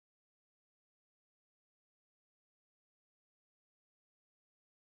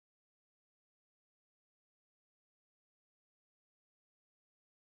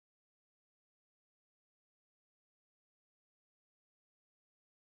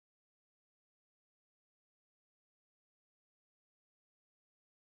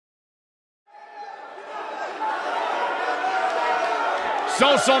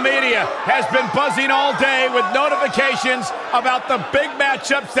Social media has been buzzing all day with notifications about the big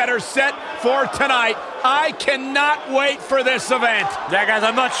matchups that are set for tonight. I cannot wait for this event. Yeah, guys,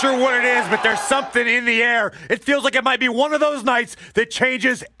 I'm not sure what it is, but there's something in the air. It feels like it might be one of those nights that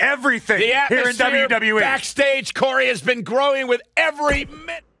changes everything here in WWE. Backstage, Corey, has been growing with every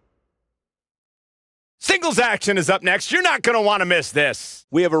minute. Singles action is up next. You're not going to want to miss this.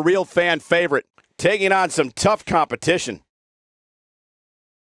 We have a real fan favorite taking on some tough competition.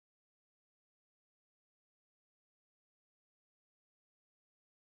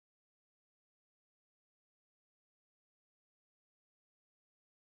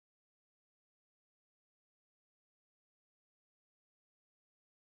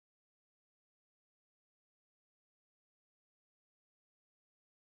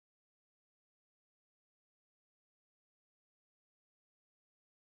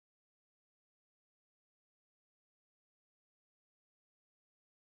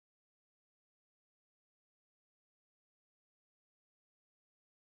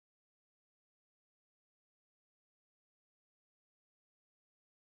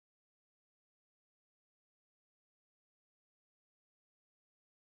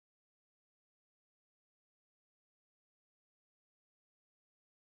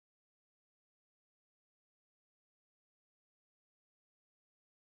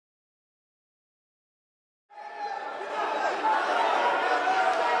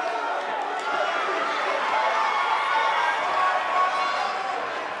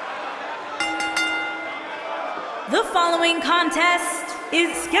 The following contest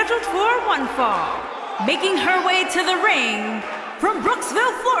is scheduled for one fall. Making her way to the ring from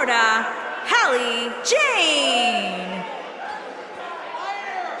Brooksville, Florida, Hallie Jane.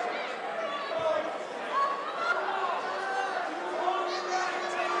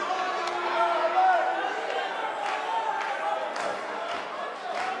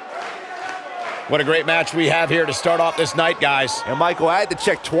 What a great match we have here to start off this night, guys. And Michael, I had to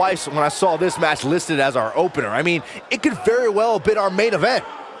check twice when I saw this match listed as our opener. I mean, it could very well have been our main event.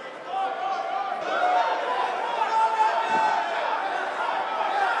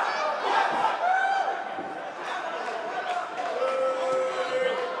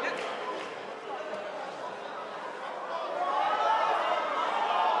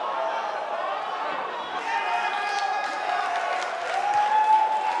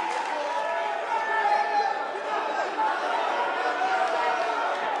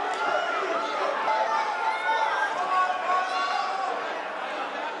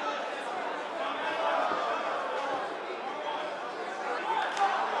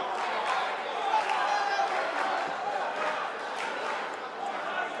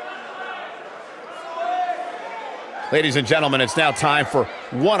 Ladies and gentlemen, it's now time for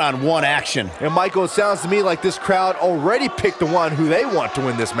one-on-one action. And Michael, it sounds to me like this crowd already picked the one who they want to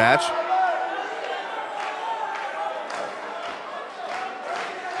win this match.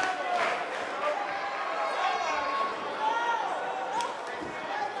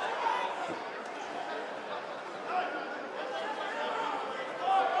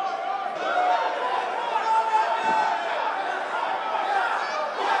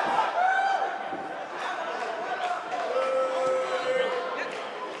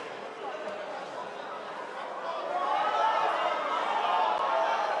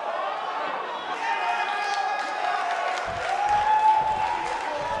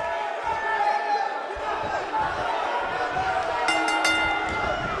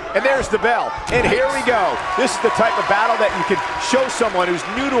 And there's the bell. And here we go. This is the type of battle that you can show someone who's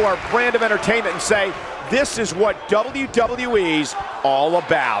new to our brand of entertainment and say, this is what WWE's all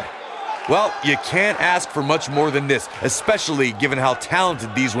about. Well, you can't ask for much more than this, especially given how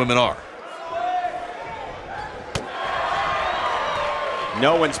talented these women are.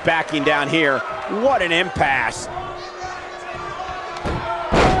 No one's backing down here. What an impasse.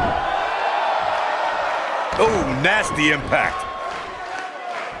 Oh, nasty impact.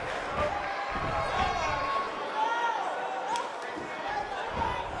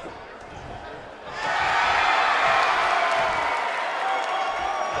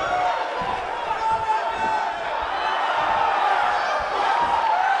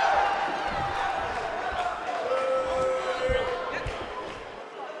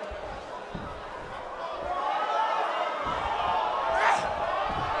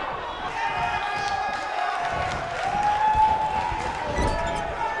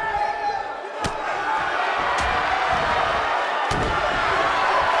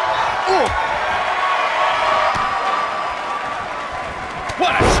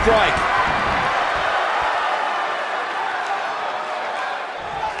 What a strike!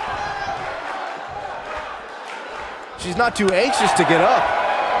 She's not too anxious to get up.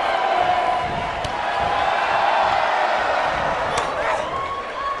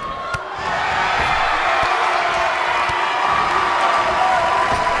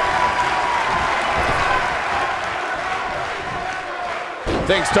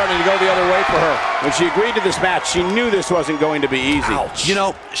 Things starting to go the other way for her. When she agreed to this match, she knew this wasn't going to be easy. Ouch. You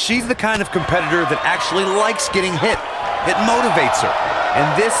know, she's the kind of competitor that actually likes getting hit. It motivates her. And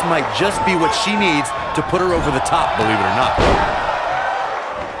this might just be what she needs to put her over the top, believe it or not.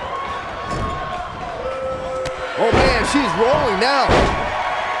 Oh, man, she's rolling now.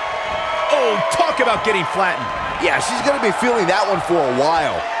 Oh, talk about getting flattened. Yeah, she's going to be feeling that one for a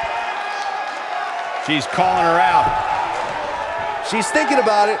while. She's calling her out. She's thinking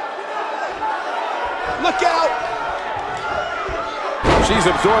about it. Look out! She's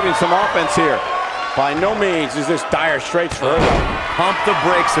absorbing some offense here. By no means is this dire straits for her. Pump the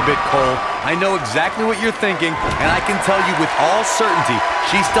brakes a bit, Cole. I know exactly what you're thinking, and I can tell you with all certainty,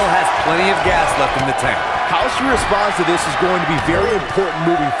 she still has plenty of gas left in the tank. How she responds to this is going to be very important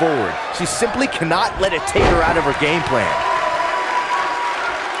moving forward. She simply cannot let it take her out of her game plan.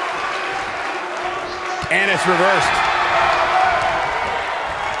 And it's reversed.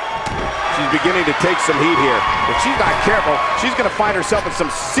 She's beginning to take some heat here. If she's not careful, she's going to find herself in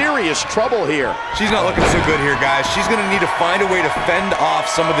some serious trouble here. She's not looking so good here, guys. She's going to need to find a way to fend off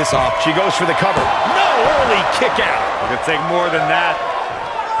some of this off. She goes for the cover. No, early kick out. It's going to take more than that.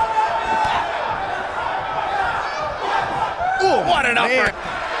 Ooh, what an upper.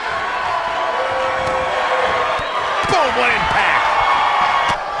 Boom, what impact.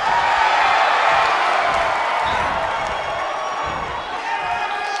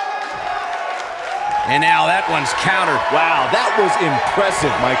 And now that one's countered. Wow, that was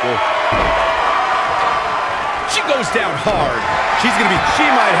impressive, Michael. She goes down hard. She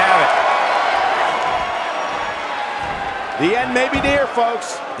might have it. The end may be near,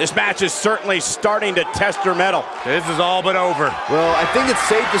 folks. This match is certainly starting to test her mettle. This is all but over. Well, I think it's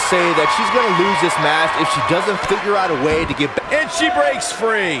safe to say that she's going to lose this match if she doesn't figure out a way to get back. And she breaks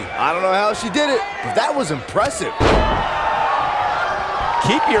free. I don't know how she did it, but that was impressive.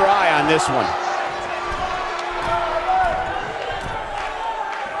 Keep your eye on this one.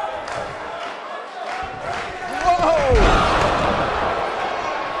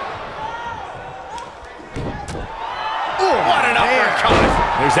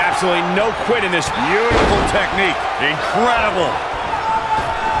 There's absolutely no quit in this. Beautiful technique. Incredible.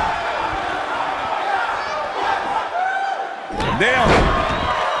 Nailed it.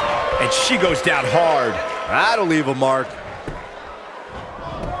 And she goes down hard. That'll leave a mark.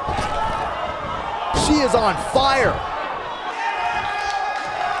 She is on fire.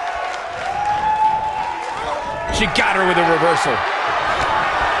 She got her with a reversal.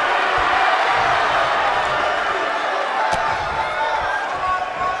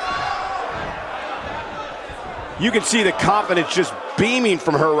 You can see the confidence just beaming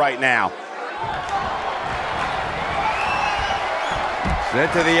from her right now.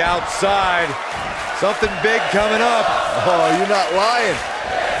 Sent to the outside. Something big coming up. Oh, you're not lying.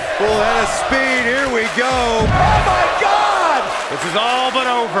 Full head of speed. Here we go. Oh, my God! This is all but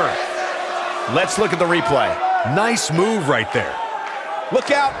over. Let's look at the replay. Nice move right there. Look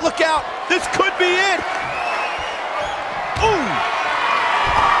out, look out. This could be it. Ooh!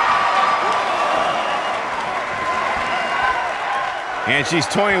 And she's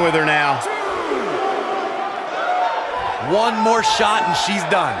toying with her now. One more shot and she's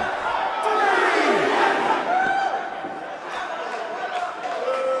done.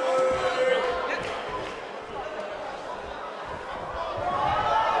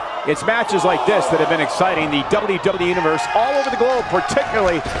 It's matches like this that have been exciting the WWE Universe all over the globe,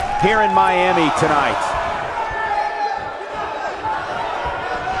 particularly here in Miami tonight.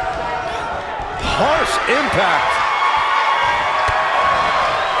 Harsh impact.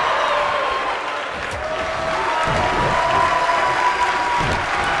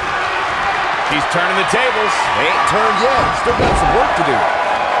 She's turning the tables. They ain't turned yet. Still got some work to do.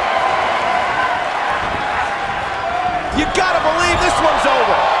 You gotta believe this one's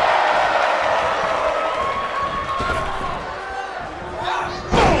over.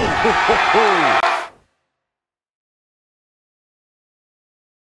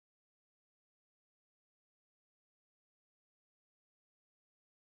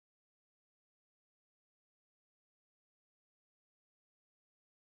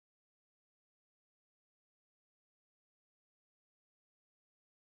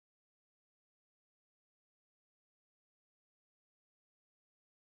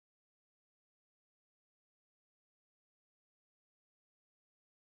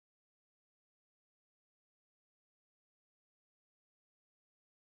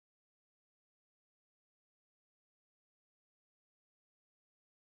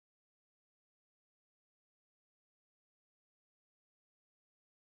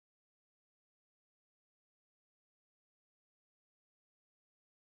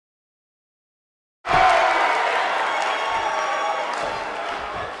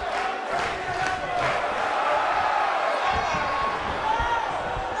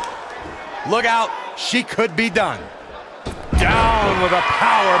 Look out, she could be done. Down with a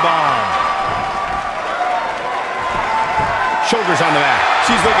power bomb. Shoulders on the mat.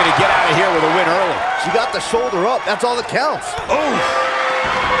 She's looking to get out of here with a win early. She got the shoulder up. That's all that counts. Oh!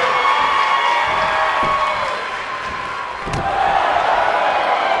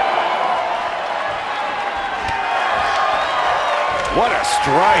 What a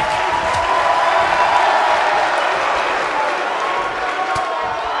strike.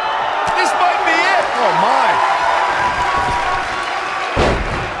 This might be it. Oh, my.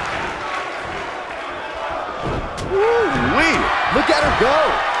 Woo-wee. Look at her go.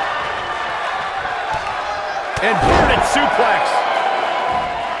 Inverted suplex.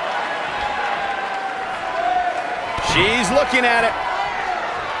 She's looking at it.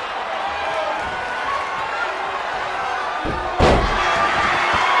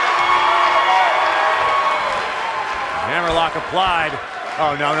 Hammerlock applied.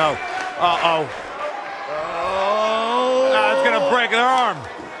 Oh, no, no. Uh-oh. Oh. It's going to break her arm.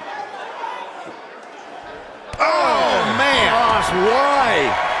 Oh, man. Gosh,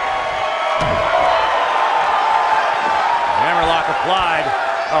 why? Hammerlock applied.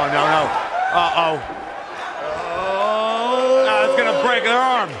 Oh, no, no. Uh-oh. Oh. It's going to break her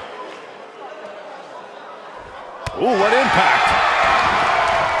arm. Ooh, what impact.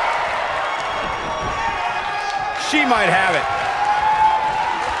 She might have it.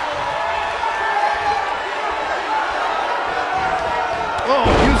 Oh,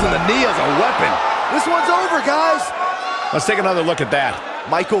 using the knee as a weapon. This one's over, guys. Let's take another look at that.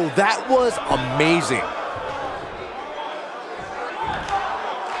 Michael, that was amazing.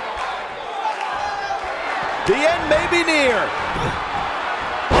 The end may be near.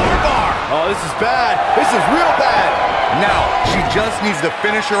 Armbar. Oh, this is bad. This is real bad. Now, she just needs to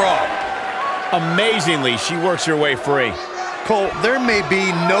finish her off. Amazingly, she works her way free. Cole, there may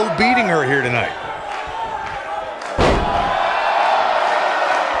be no beating her here tonight.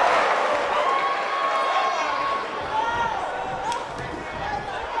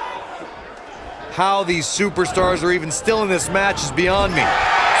 How these superstars are even still in this match is beyond me,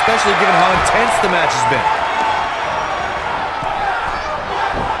 especially given how intense the match has been.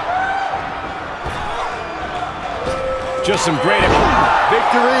 Just some great...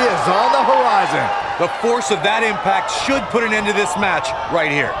 Victory is on the horizon. The force of that impact should put an end to this match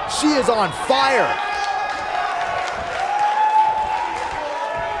right here. She is on fire.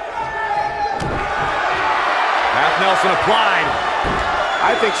 Half Nelson applied.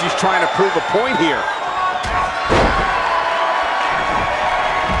 I think she's trying to prove a point here.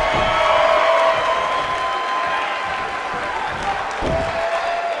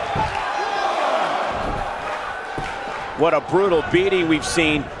 What a brutal beating we've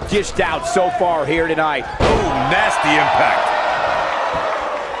seen dished out so far here tonight. Oh, nasty impact.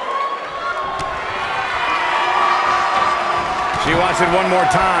 She wants it one more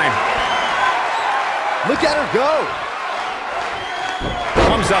time. Look at her go.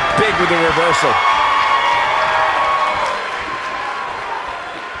 Comes up big with the reversal.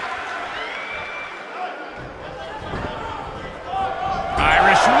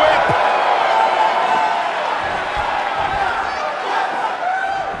 Irish whip.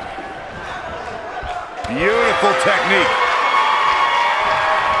 Beautiful technique.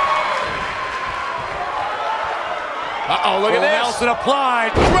 Uh-oh, look at this. Nelson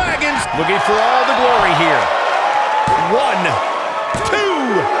applied. Dragons looking for all the glory here. 1, 2.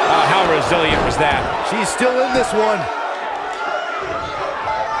 How resilient was that? She's still in this one.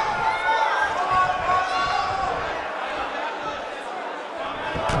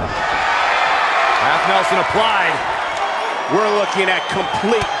 Half Nelson applied. We're looking at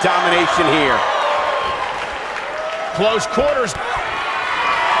complete domination here. Close quarters.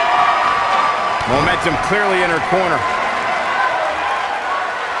 Momentum clearly in her corner.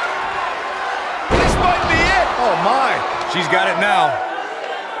 This might be it. Oh, my. She's got it now.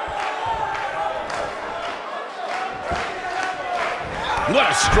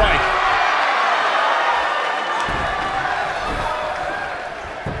 What a strike.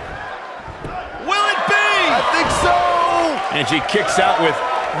 Will it be? I think so. And she kicks out with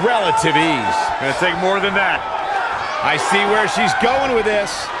relative ease. Gonna take more than that. I see where she's going with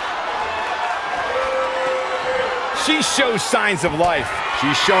this. She shows signs of life.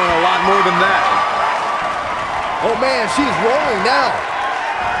 She's showing a lot more than that. Oh, man, she's rolling now.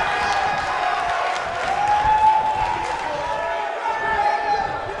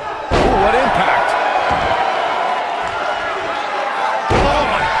 Ooh, what impact. Oh,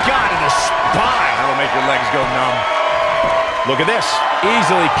 my God, in the spine. That'll make your legs go numb. Look at this.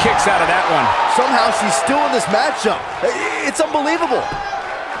 Easily kicks out of that one. Somehow she's still in this matchup. It's unbelievable.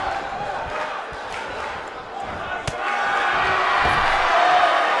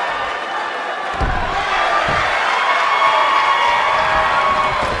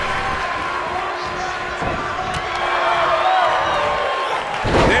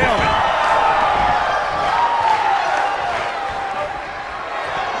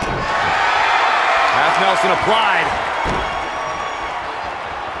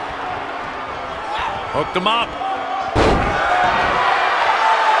 Hooked him up.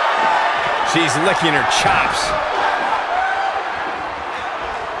 She's licking her chops.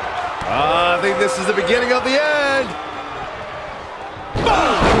 I think this is the beginning of the end.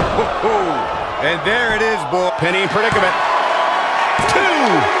 Boom! And there it is, boy. Penny in predicament. 2!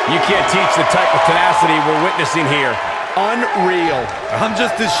 You can't teach the type of tenacity we're witnessing here. Unreal. I'm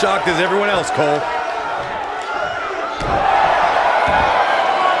just as shocked as everyone else, Cole.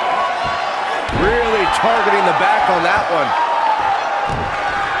 Really targeting the back on that one.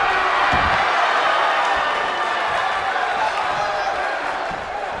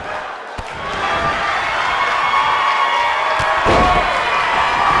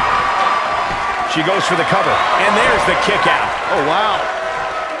 She goes for the cover, and there's the kick out. Oh, wow.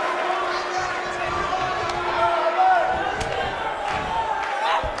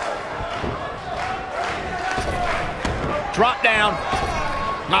 Drop down.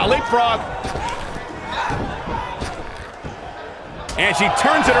 Now leapfrog. And she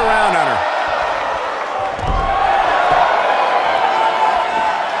turns it around on her.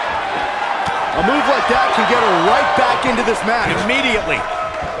 A move like that can get her right back into this match. Immediately.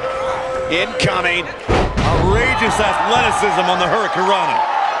 Incoming. Outrageous athleticism on the Hurricanrana.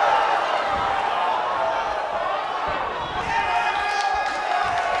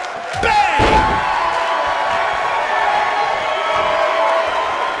 Bang!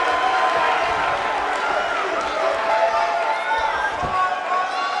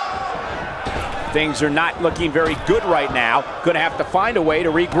 Things are not looking very good right now. Gonna have to find a way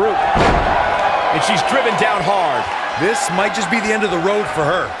to regroup. And she's driven down hard. This might just be the end of the road for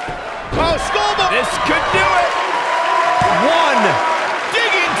her. Oh, Skullbones! This could do it! 1!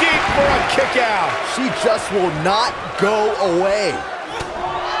 Digging deep for a kick out. She just will not go away.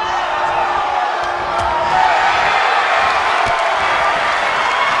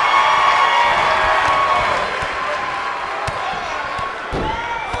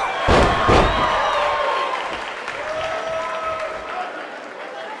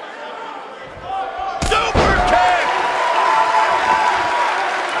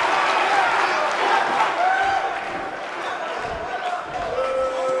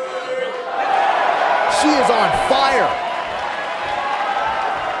 She is on fire.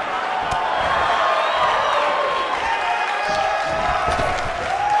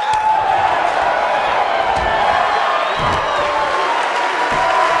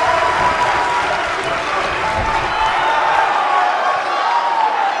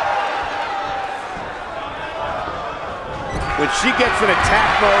 When she gets in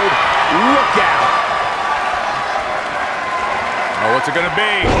attack mode, look out. Oh, what's it gonna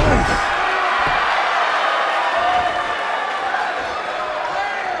be?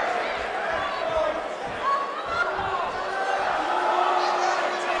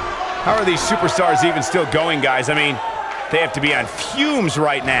 How are these superstars even still going, guys? I mean, they have to be on fumes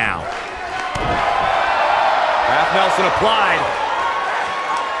right now. Half Nelson applied.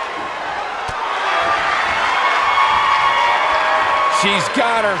 She's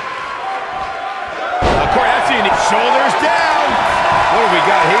got her. Of course, that's the shoulders down. What do we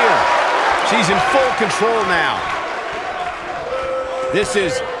got here? She's in full control now. This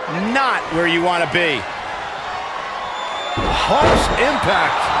is not where you want to be. Harsh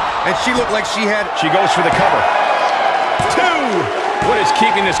impact. And she looked like she had... She goes for the cover. 2! What is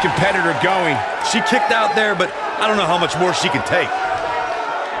keeping this competitor going? She kicked out there, but I don't know how much more she can take.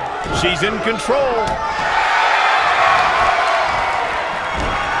 She's in control.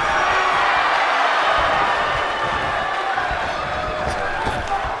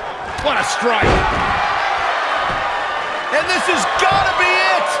 What a strike. And this has got to be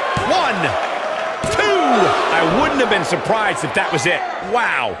it. 1, 2. I wouldn't have been surprised if that was it.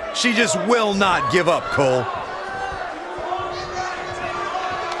 Wow. She just will not give up, Cole.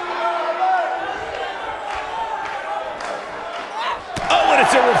 Oh, and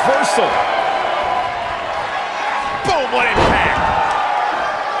it's a reversal. Boom, what impact.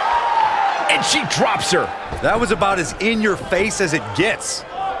 And she drops her. That was about as in your face as it gets.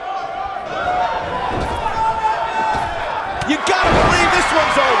 You gotta believe this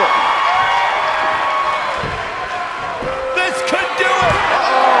one's over. This could do it.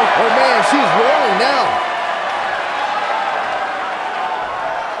 Oh man, she's rolling now.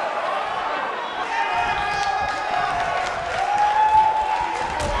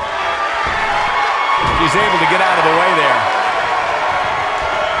 She's able to get out of the way there.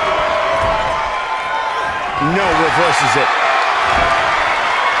 No, reverses it.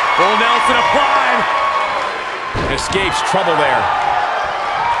 Full Nelson applied. Escapes trouble there.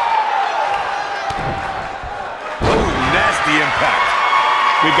 Ooh, nasty impact.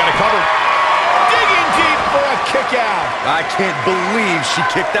 We've got a cover. Digging kick out. I can't believe she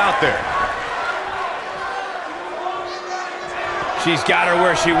kicked out there. She's got her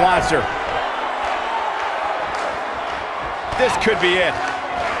where she wants her. This could be it.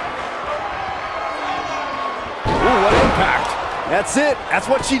 Ooh, what impact. That's it. That's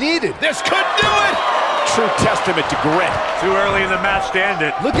what she needed. This could do it. True testament to grit. Too early in the match to end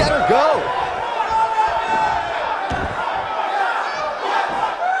it. Look at her go.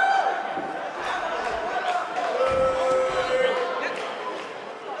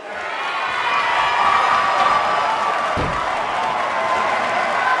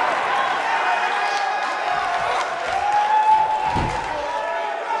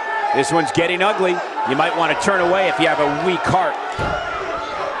 This one's getting ugly. You might want to turn away if you have a weak heart.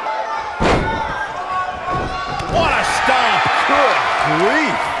 What a stomp. Good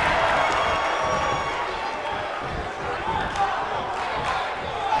grief.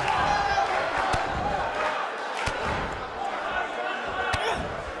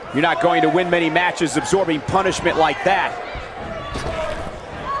 You're not going to win many matches absorbing punishment like that.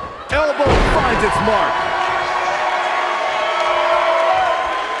 Elbow finds its mark.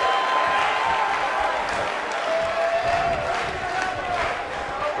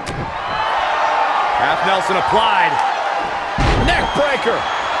 Half Nelson applied. Neck breaker.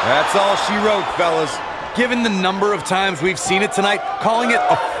 That's all she wrote, fellas. Given the number of times we've seen it tonight, calling it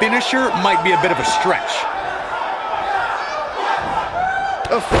a finisher might be a bit of a stretch.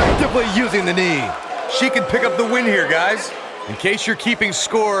 Effectively using the knee. She could pick up the win here, guys. In case you're keeping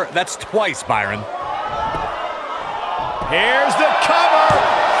score, that's twice, Byron. Here's the cover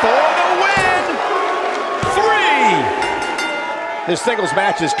for the win. 3. This singles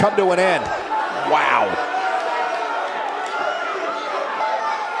match has come to an end. Wow.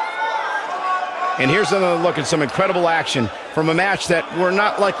 And here's another look at some incredible action from a match that we're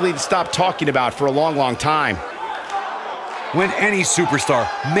not likely to stop talking about for a long, long time. When any superstar,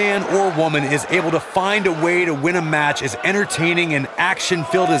 man or woman, is able to find a way to win a match as entertaining and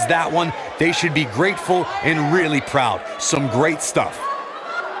action-filled as that one, they should be grateful and really proud. Some great stuff.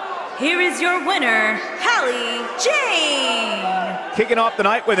 Here is your winner, Hallie Jane. Kicking off the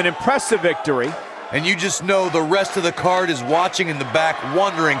night with an impressive victory. And you just know the rest of the card is watching in the back,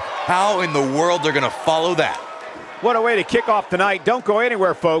 wondering how in the world they're going to follow that. What a way to kick off the night. Don't go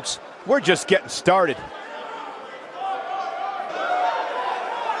anywhere, folks. We're just getting started.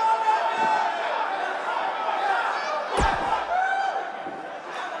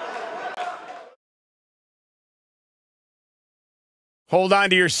 Hold on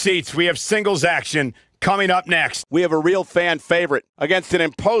to your seats. We have singles action coming up next. We have a real fan favorite against an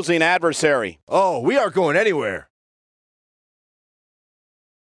imposing adversary. Oh, we aren't going anywhere.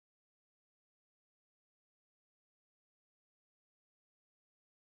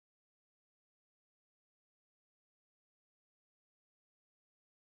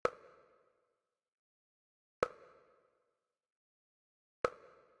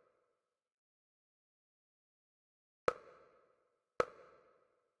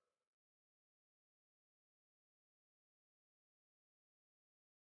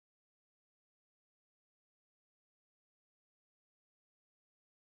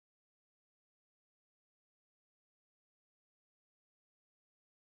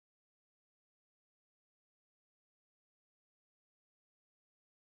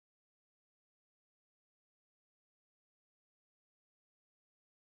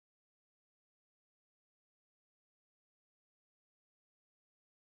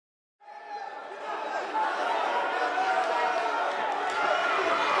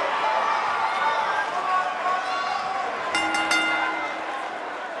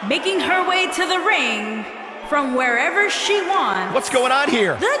 Making her way to the ring from wherever she wants. What's going on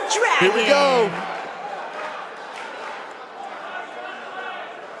here? The Dragon. Here we go.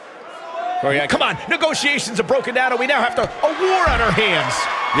 Oh, yeah. Come on, negotiations are broken down and we now have a war on our hands.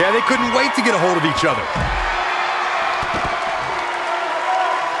 Yeah, they couldn't wait to get a hold of each other.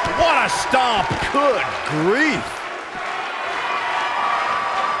 What a stomp. Good grief.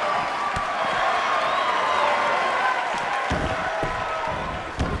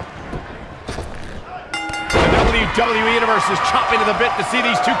 WWE Universe is chopping to the bit to see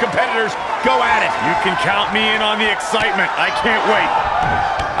these two competitors go at it. You can count me in on the excitement. I can't wait.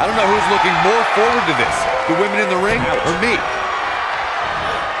 I don't know who's looking more forward to this, the women in the ring or me.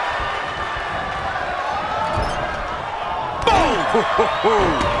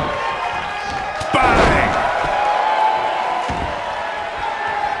 Boom! Bang!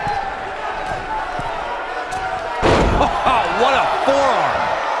 What a forearm!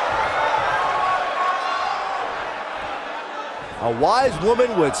 A wise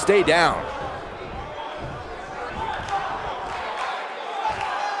woman would stay down.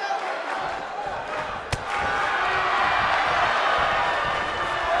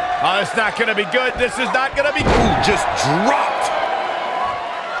 Oh, it's not going to be good. This is not going to be good. Ooh, just dropped.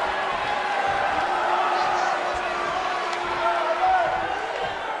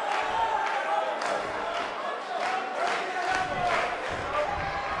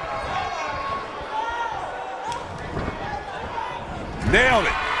 Nailed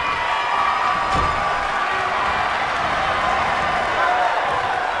it.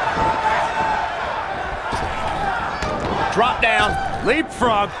 Drop down.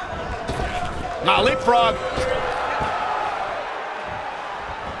 Leapfrog. Now leapfrog.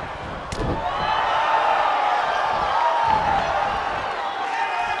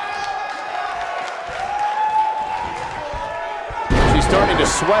 She's starting to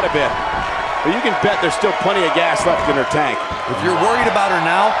sweat a bit, but you can bet there's still plenty of gas left in her tank. If you're worried about her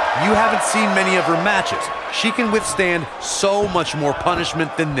now, you haven't seen many of her matches. She can withstand so much more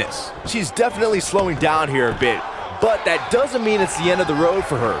punishment than this. She's definitely slowing down here a bit, but that doesn't mean it's the end of the road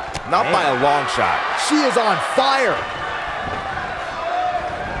for her. Not by a long shot. She is on fire.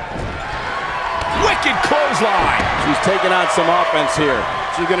 Wicked clothesline. She's taking on some offense here.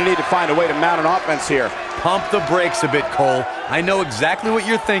 She's going to need to find a way to mount an offense here. Pump the brakes a bit, Cole. I know exactly what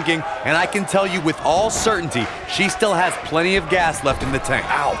you're thinking, and I can tell you with all certainty, she still has plenty of gas left in the tank.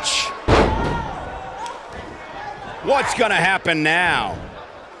 Ouch. What's going to happen now?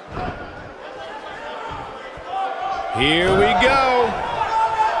 Here we go.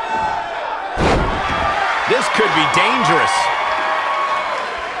 This could be dangerous.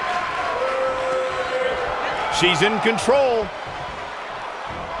 She's in control.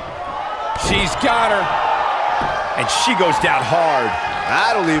 She's got her. And she goes down hard.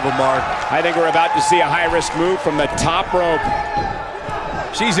 That'll leave a mark. I think we're about to see a high-risk move from the top rope.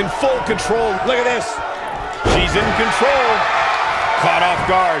 She's in full control. Look at this. She's in control. Caught off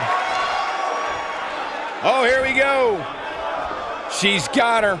guard. Oh, here we go. She's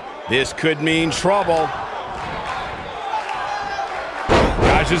got her. This could mean trouble.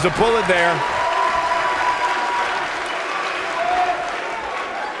 Dodges a bullet there.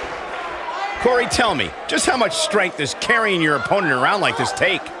 Corey, tell me, just how much strength does carrying your opponent around like this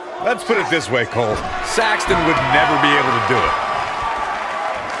take? Let's put it this way, Cole. Saxton would never be able to do it.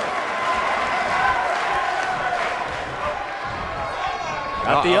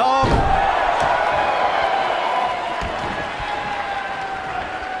 Got the arm.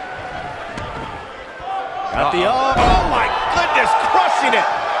 Got the arm. Oh my goodness, crushing it.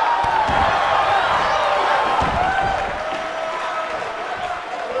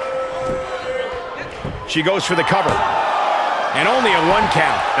 She goes for the cover. And only a 1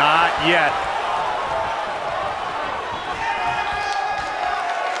 count. Not yet.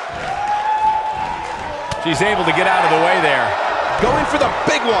 She's able to get out of the way there. Going for the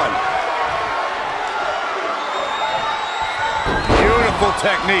big one. Beautiful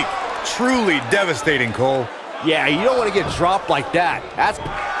technique. Truly devastating, Cole. Yeah, you don't want to get dropped like that. That's...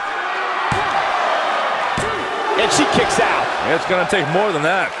 And she kicks out. It's going to take more than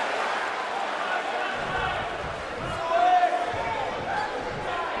that.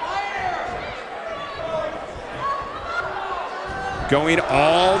 Going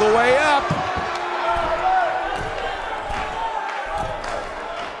all the way up.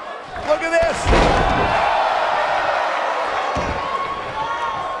 Look at this.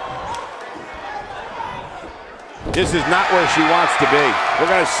 This is not where she wants to be.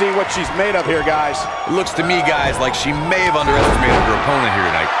 We're going to see what she's made of here, guys. It looks to me, guys, like she may have underestimated her opponent here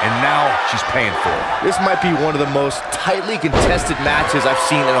tonight, and now she's paying for it. This might be one of the most tightly contested matches I've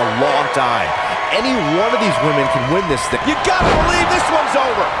seen in a long time. Any one of these women can win this thing. You got to believe this one's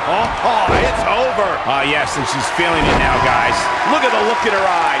over. Oh, it's over. Yes, and she's feeling it now, guys. Look at the look in her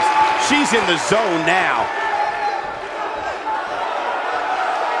eyes. She's in the zone now.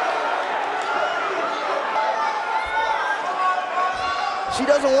 She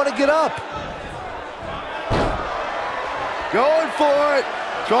doesn't want to get up. Going for it.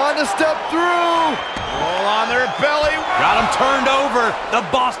 Trying to step through. All on their belly. Got him turned over. The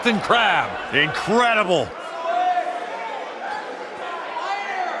Boston Crab. Incredible.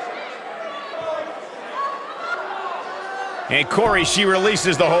 And Corey, she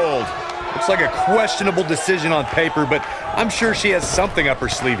releases the hold. Looks like a questionable decision on paper, but I'm sure she has something up her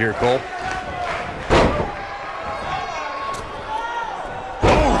sleeve here, Cole.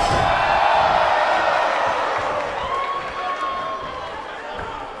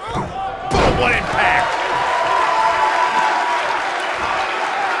 What impact!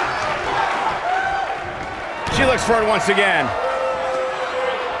 She looks for it once again.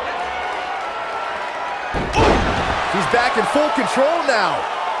 She's back in full control now.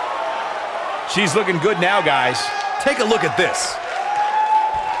 She's looking good now, guys. Take a look at this.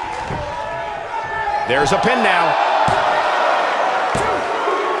 There's a pin now.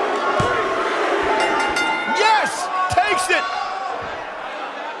 Yes! Takes it!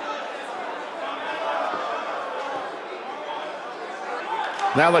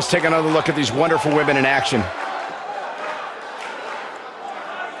 Now let's take another look at these wonderful women in action.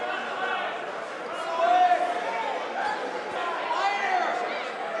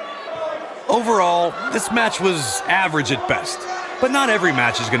 Overall, this match was average at best, but not every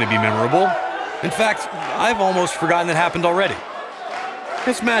match is going to be memorable. In fact, I've almost forgotten it happened already.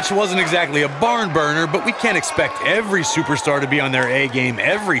 This match wasn't exactly a barn burner, but we can't expect every superstar to be on their A game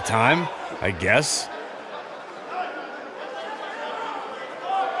every time, I guess.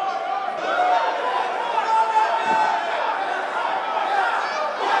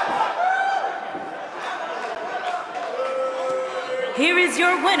 Here is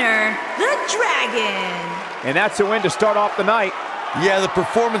your winner, the Dragon. And that's a win to start off the night. Yeah, the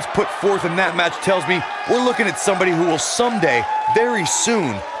performance put forth in that match tells me we're looking at somebody who will someday, very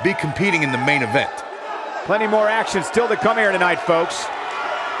soon, be competing in the main event. Plenty more action still to come here tonight, folks.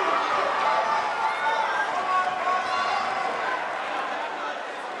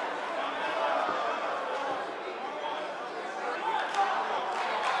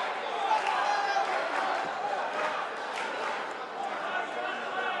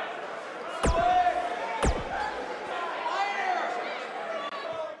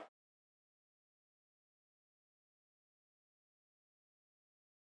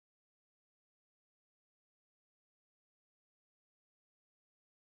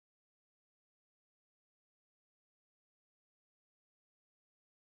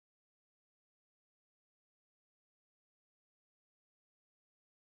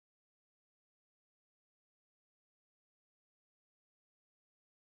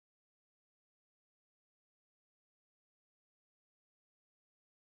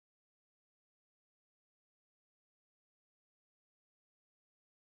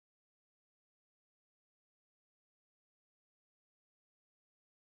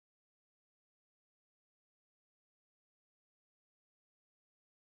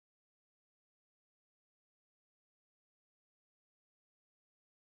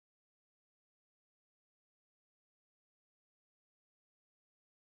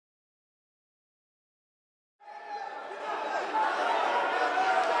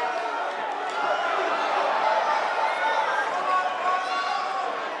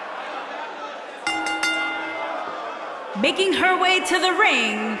 Making her way to the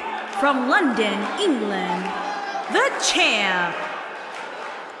ring from London, England, the champ.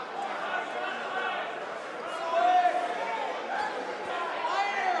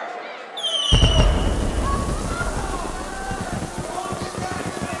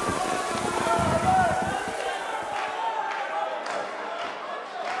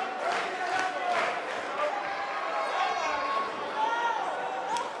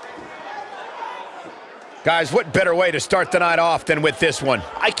 Guys, what better way to start the night off than with this one?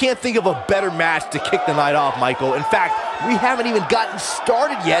 I can't think of a better match to kick the night off, Michael. In fact, we haven't even gotten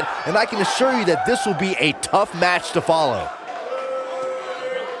started yet, and I can assure you that this will be a tough match to follow.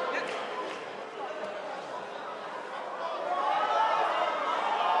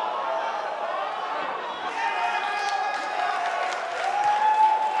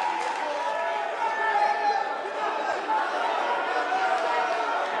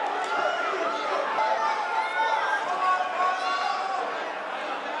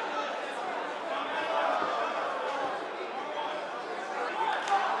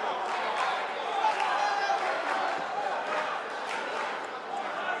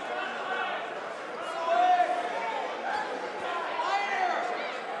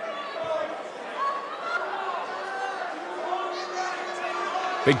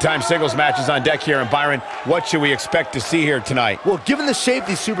 Big-time singles matches on deck here, and Byron, what should we expect to see here tonight? Well, given the shape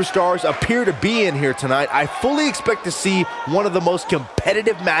these superstars appear to be in here tonight, I fully expect to see one of the most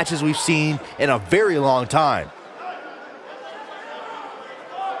competitive matches we've seen in a very long time.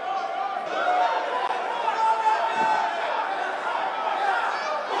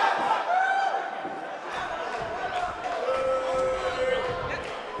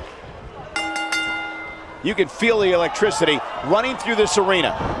 You can feel the electricity running through this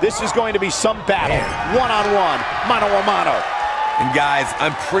arena. This is going to be some battle. One-on-one, mano-a-mano. And guys,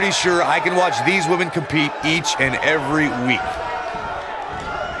 I'm pretty sure I can watch these women compete each and every week.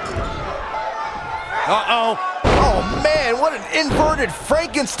 Uh-oh. Oh, man, what an inverted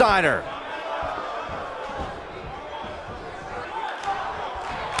Frankensteiner.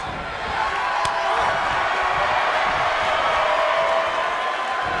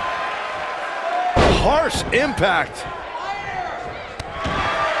 Harsh impact.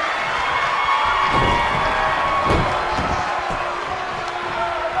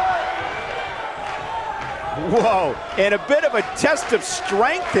 Whoa, and a bit of a test of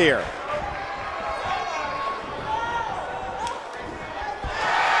strength here.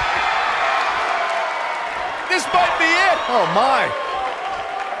 This might be it. Oh, my.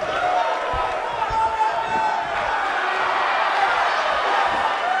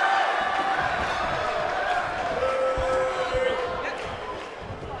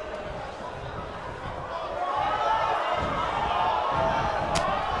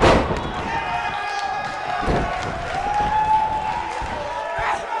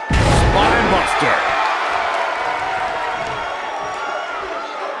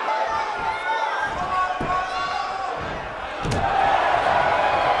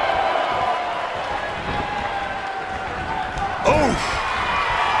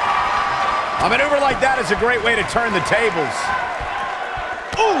 A maneuver like that is a great way to turn the tables.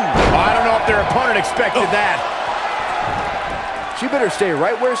 Ooh! I don't know if their opponent expected that. She better stay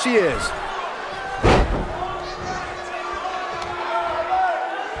right where she is.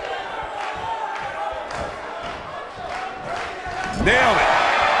 Nailed it.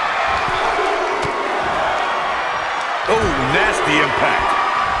 Oh, nasty impact.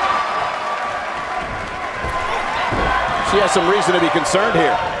 She has some reason to be concerned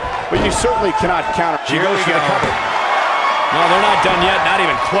here, but you certainly cannot counter. Here we go. No, they're not done yet, not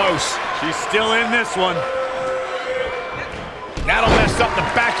even close. She's still in this one. That'll mess up the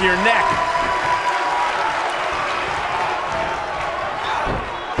back of your neck.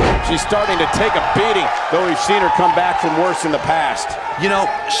 She's starting to take a beating, though we've seen her come back from worse in the past. You know,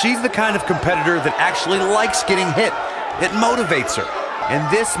 she's the kind of competitor that actually likes getting hit. It motivates her. And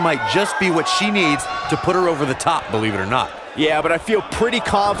this might just be what she needs to put her over the top, believe it or not. Yeah, but I feel pretty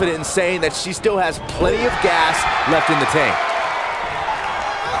confident in saying that she still has plenty of gas left in the tank.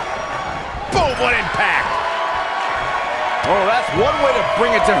 Boom, what impact! Oh, that's one way to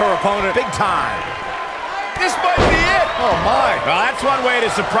bring it to her opponent. Big time. This might be it! Oh, my. Well, that's one way to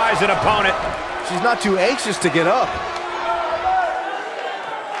surprise an opponent. She's not too anxious to get up.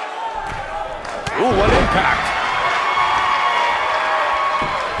 Ooh, what impact!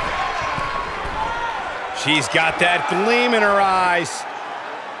 She's got that gleam in her eyes.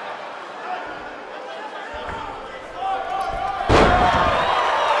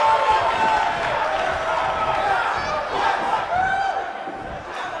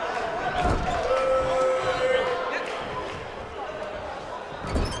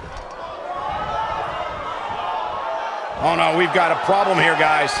 Oh no, we've got a problem here,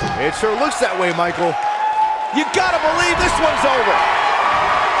 guys. It sure looks that way, Michael. You gotta believe this one's over.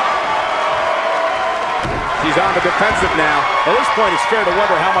 She's on the defensive now. At this point, it's fair to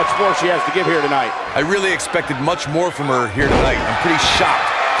wonder how much more she has to give here tonight. I really expected much more from her here tonight. I'm pretty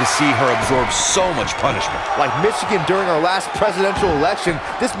shocked to see her absorb so much punishment. Like Michigan during our last presidential election,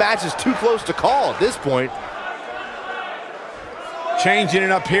 this match is too close to call at this point. Changing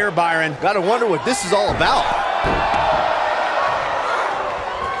it up here, Byron. Gotta wonder what this is all about.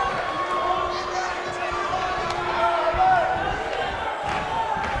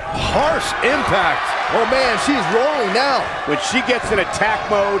 Harsh impact. Oh, man, she's rolling now. When she gets in attack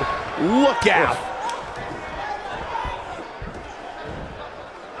mode, look out.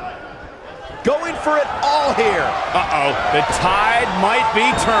 Going for it all here. Uh-oh, the tide might be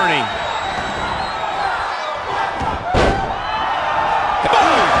turning.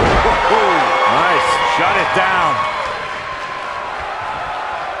 Nice. Shut it down.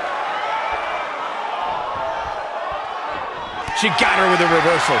 She got her with a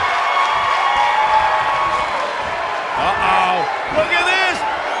reversal. Uh-oh. Look at this.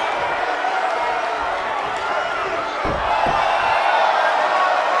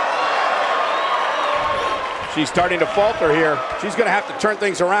 She's starting to falter here. She's going to have to turn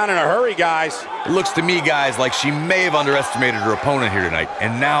things around in a hurry, guys. It looks to me, guys, like she may have underestimated her opponent here tonight,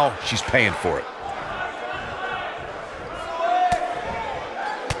 and now she's paying for it.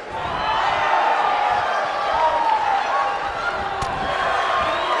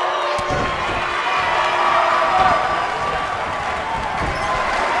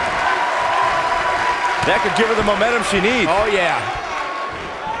 That could give her the momentum she needs. Oh, yeah.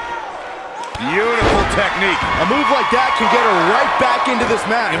 Beautiful technique. A move like that can get her right back into this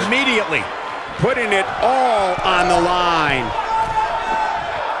match. Immediately. Putting it all on the line.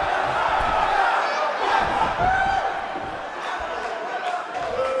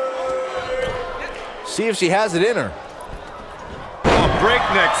 See if she has it in her. Oh,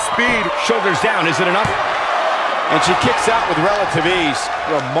 breakneck speed. Shoulders down, is it enough? And she kicks out with relative ease.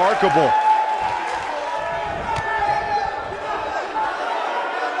 Remarkable.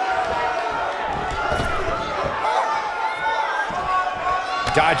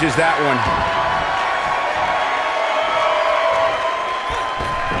 Dodges that one.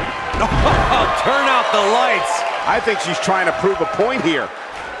 Turn out the lights. I think she's trying to prove a point here.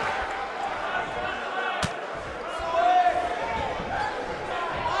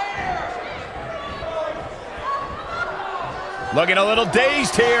 Looking a little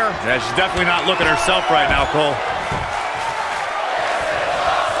dazed here. Yeah, she's definitely not looking herself right now, Cole.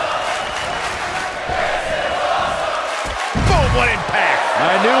 Boom, what impact.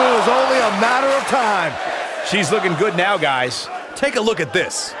 I knew it was only a matter of time. She's looking good now, guys. Take a look at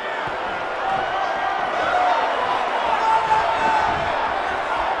this.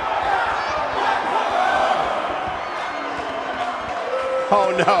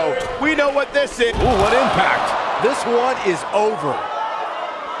 Oh no, we know what this is. Ooh, what impact. This one is over.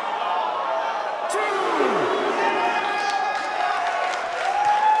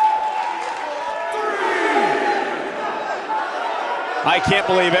 I can't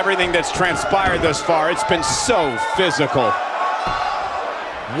believe everything that's transpired thus far. It's been so physical.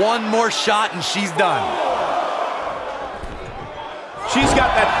 One more shot and she's done. She's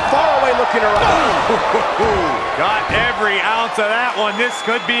got that faraway look in her eye. Got every ounce of that one. This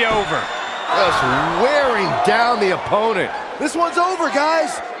could be over. Just wearing down the opponent. This one's over,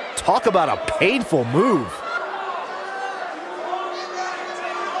 guys. Talk about a painful move.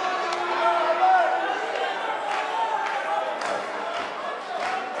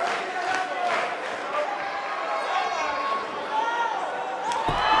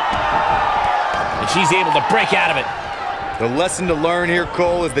 And she's able to break out of it. The lesson to learn here,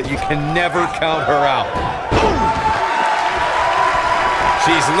 Cole, is that you can never count her out.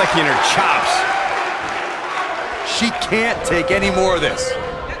 She's licking her chops. She can't take any more of this.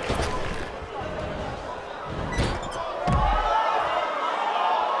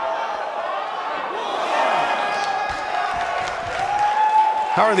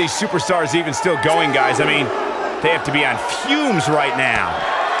 How are these superstars even still going, guys? I mean, they have to be on fumes right now.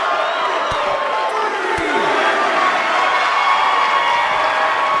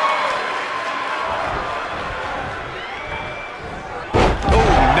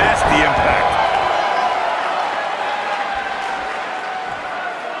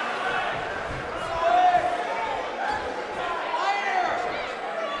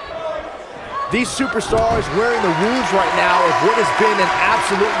 These superstars wearing the wounds right now of what has been an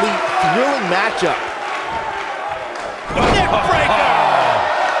absolutely thrilling matchup.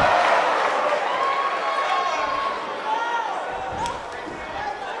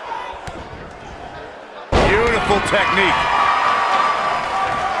 Beautiful technique.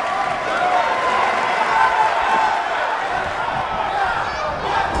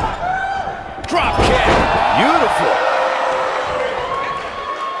 Drop kick. Beautiful.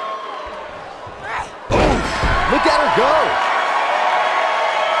 Look at her go.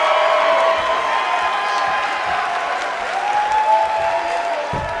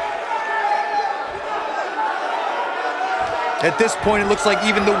 At this point, it looks like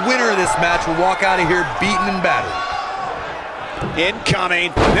even the winner of this match will walk out of here beaten and battered.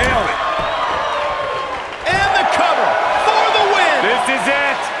 Incoming. Nailed it. And the cover for the win. This is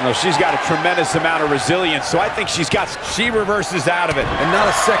it. No, she's got a tremendous amount of resilience, so I think she reverses out of it. And not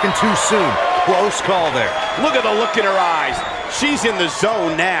a second too soon. Close call there. Look at the look in her eyes. She's in the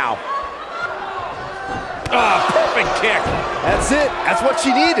zone now. Ah, perfect kick. That's it. That's what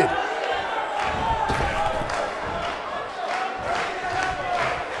she needed.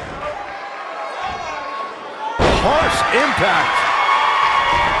 Harsh impact.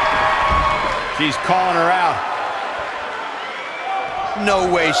 She's calling her out.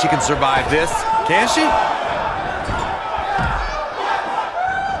 No way she can survive this. Can she?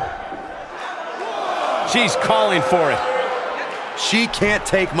 She's calling for it. She can't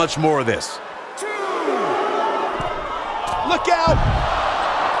take much more of this. Look out!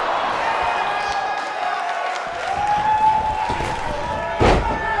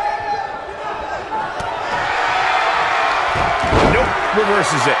 Nope,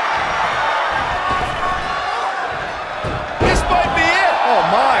 reverses it. This might be it. Oh,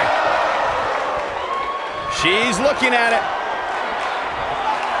 my. She's looking at it.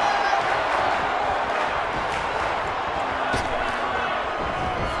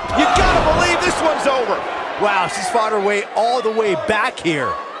 You gotta believe this one's over. Wow, she's fought her way all the way back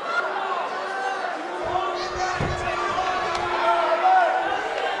here.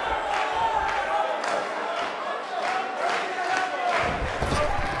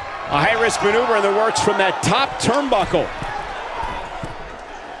 A high-risk maneuver in the works from that top turnbuckle.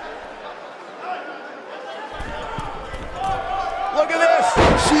 Look at this.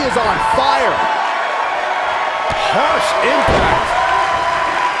 She is on fire. Harsh impact.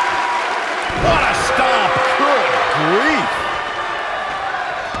 What a stomp. Good grief.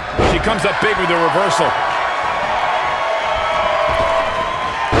 She comes up big with the reversal.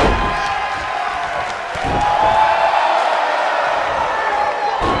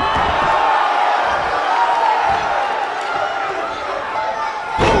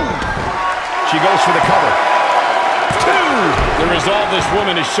 She goes for the cover. 2! The resolve this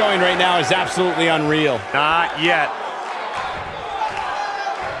woman is showing right now is absolutely unreal. Not yet.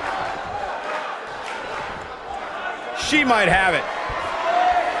 She might have it.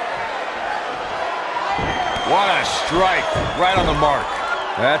 What a strike. Right on the mark.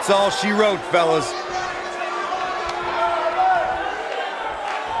 That's all she wrote, fellas.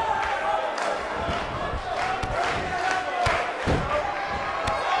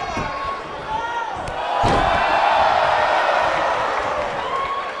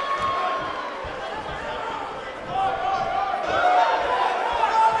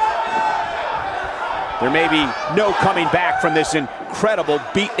 There may be no coming back from this incredible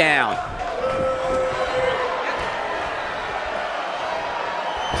beatdown.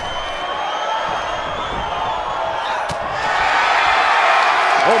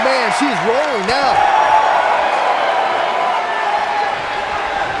 Oh man, she's rolling now.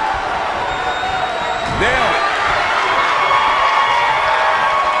 Nailed it.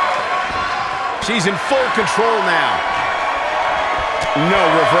 She's in full control now. No,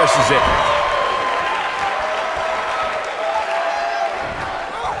 reverses it.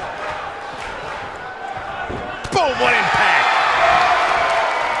 Boom, what impact!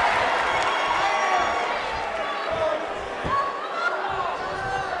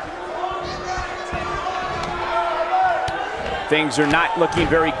 Things are not looking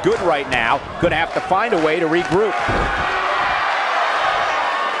very good right now. Gonna have to find a way to regroup.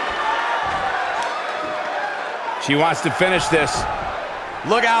 She wants to finish this.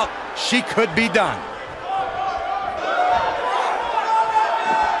 Look out. She could be done.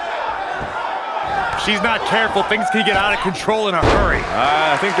 If she's not careful, things can get out of control in a hurry.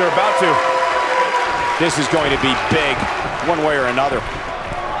 I think they're about to. This is going to be big, one way or another.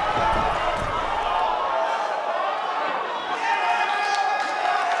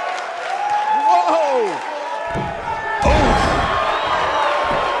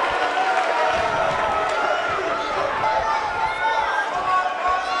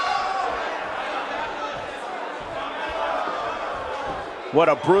 What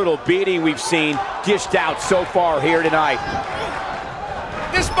a brutal beating we've seen dished out so far here tonight.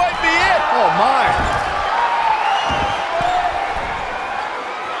 This might be it. Oh my.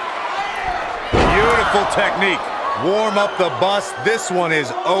 Beautiful technique. Warm up the bus. This one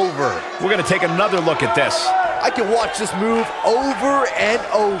is over. We're going to take another look at this. I can watch this move over and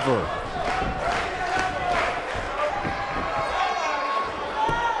over.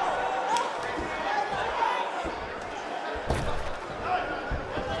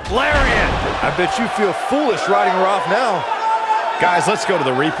 Lariat! I bet you feel foolish riding her off now. Guys, let's go to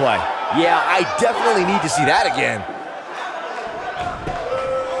the replay. Yeah, I definitely need to see that again.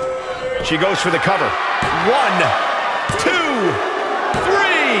 She goes for the cover. 1, 2, 3.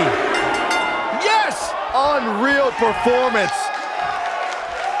 Yes! Unreal performance.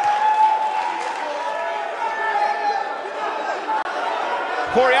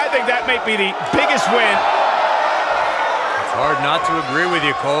 Corey, I think that may be the biggest win. It's hard not to agree with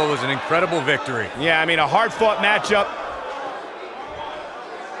you, Cole. It was an incredible victory. Yeah, I mean, a hard-fought matchup.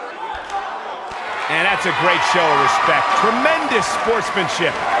 And that's a great show of respect. Tremendous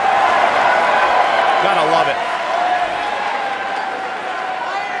sportsmanship. Gotta love it.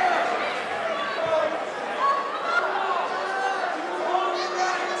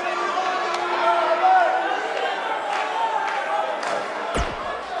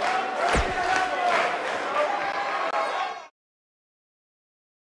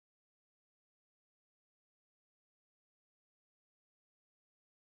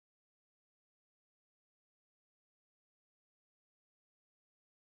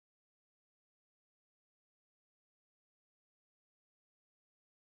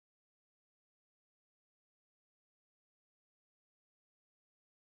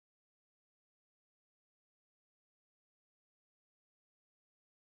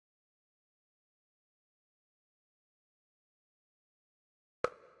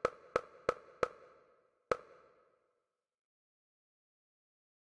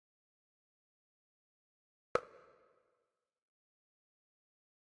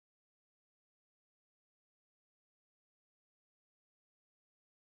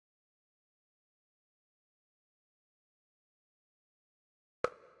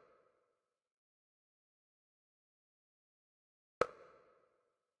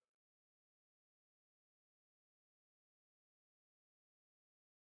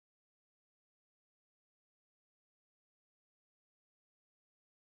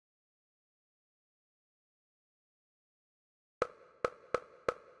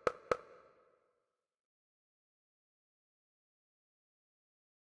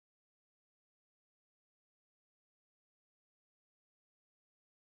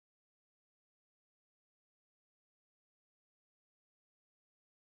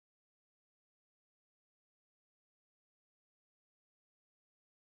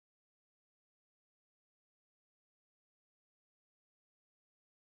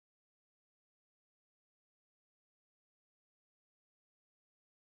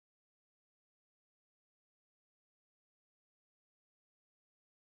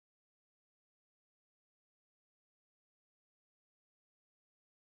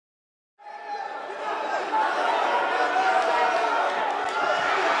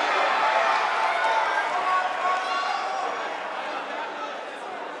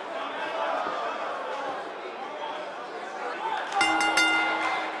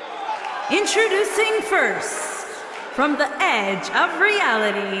 Introducing first, from the edge of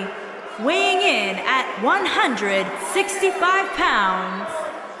reality, weighing in at 165 pounds,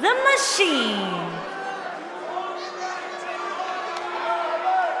 The Machine.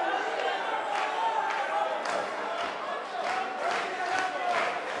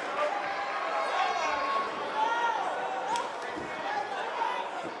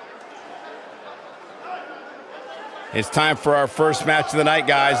 It's time for our first match of the night,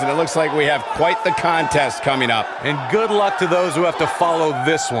 guys, and it looks like we have quite the contest coming up. And good luck to those who have to follow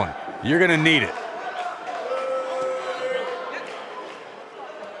this one. You're going to need it.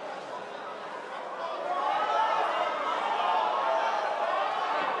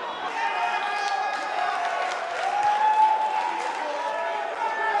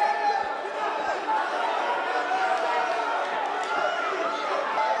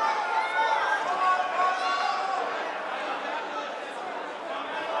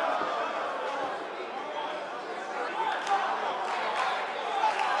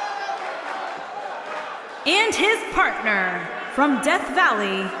 And his partner, from Death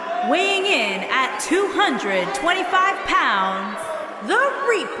Valley, weighing in at 225 pounds, The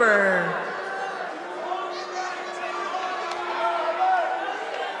Reaper.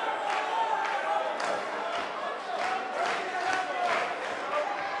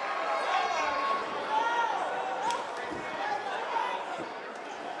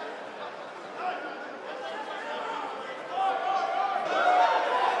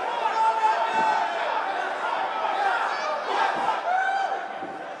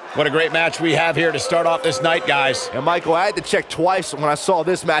 What a great match we have here to start off this night, guys. And Michael, I had to check twice when I saw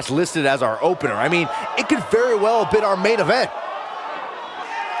this match listed as our opener. I mean, it could very well have been our main event.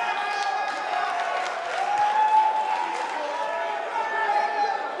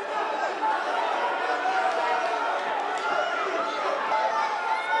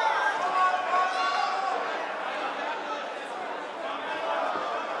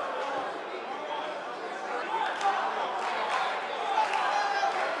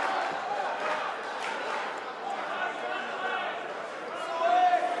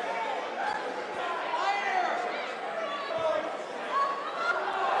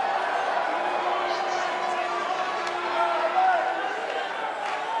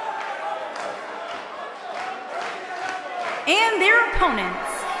 And their opponents,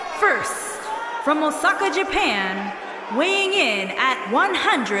 first, from Osaka, Japan, weighing in at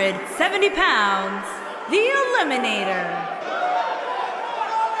 170 pounds, The Eliminator.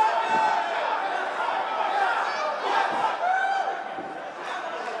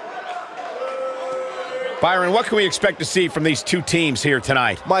 Byron, what can we expect to see from these two teams here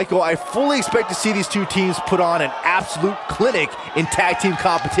tonight? Michael, I fully expect to see these two teams put on an absolute clinic in tag team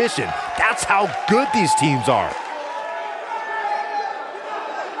competition. That's how good these teams are.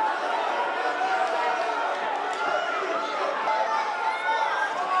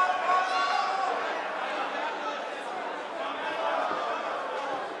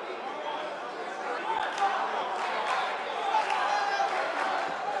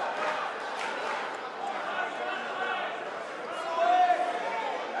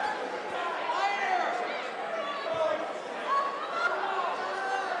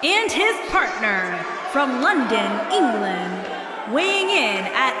 And his partner, from London, England, weighing in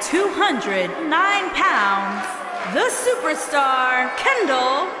at 209 pounds, the superstar,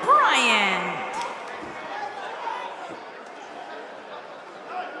 Kendall Bryant.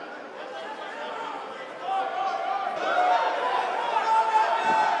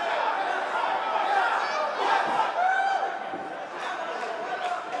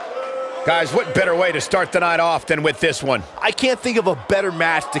 Guys, what better way to start the night off than with this one? I can't think of a better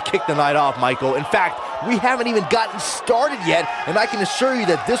match to kick the night off, Michael. In fact, we haven't even gotten started yet, and I can assure you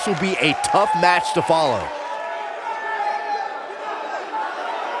that this will be a tough match to follow.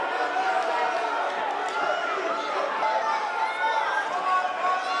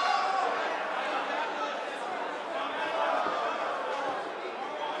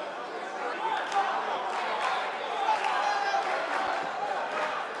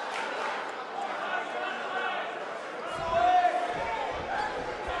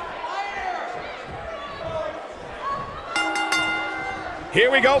 Here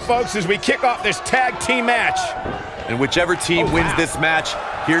we go, folks, as we kick off this tag team match. And whichever team wins this match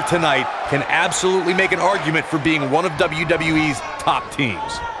here tonight can absolutely make an argument for being one of WWE's top teams.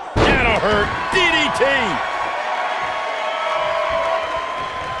 That'll hurt. DDT.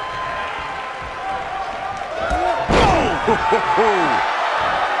 Oh!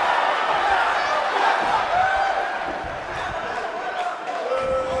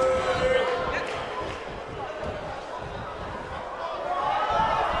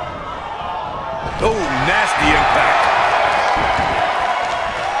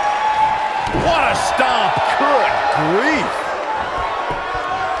 What a stomp. Good grief.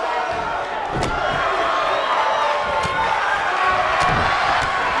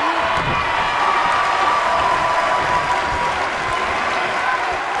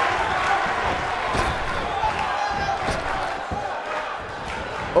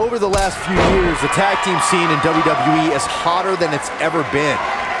 Over the last few years, the tag team scene in WWE is hotter than it's ever been.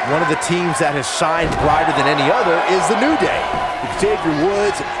 One of the teams that has shined brighter than any other is the New Day. Xavier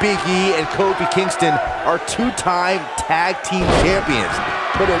Woods, Big E, and Kofi Kingston are two-time tag team champions,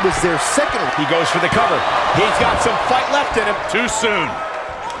 but it was their second. He goes for the cover. He's got some fight left in him. Too soon.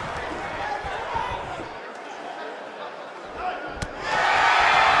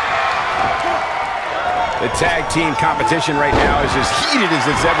 The tag team competition right now is as heated as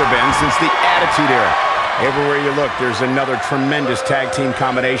it's ever been since the Attitude Era. Everywhere you look, there's another tremendous tag team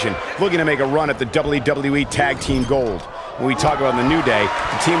combination looking to make a run at the WWE Tag Team Gold. When we talk about the New Day,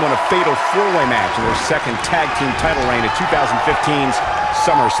 the team won a fatal four-way match in their second tag team title reign at 2015's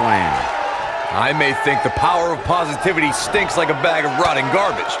SummerSlam. I may think the power of positivity stinks like a bag of rotting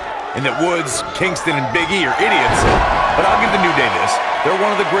garbage, and that Woods, Kingston, and Big E are idiots, but I'll give the New Day this. They're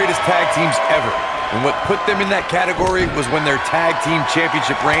one of the greatest tag teams ever. And what put them in that category was when their tag team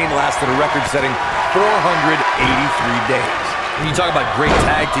championship reign lasted a record-setting 483 days. When you talk about great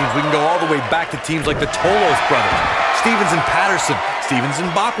tag teams, we can go all the way back to teams like the Tolos brothers, Stevens and Patterson, Stevens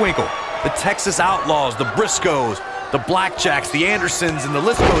and Bockwinkel, the Texas Outlaws, the Briscoes, the Blackjacks, the Andersons, and the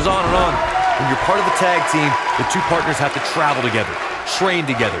list goes on and on. When you're part of the tag team, the two partners have to travel together, train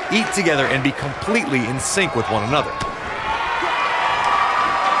together, eat together, and be completely in sync with one another.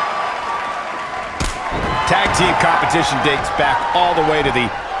 Tag team competition dates back all the way to the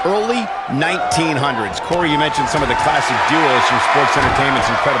early 1900s. Corey, you mentioned some of the classic duos from sports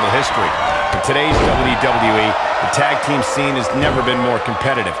entertainment's incredible history. In today's WWE, the tag team scene has never been more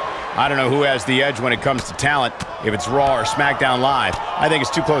competitive. I don't know who has the edge when it comes to talent, if it's Raw or SmackDown Live. I think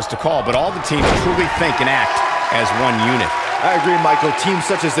it's too close to call, but all the teams truly think and act as one unit. I agree, Michael. Teams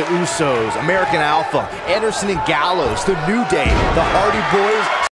such as the Usos, American Alpha, Anderson and Gallows, the New Day, the Hardy Boys,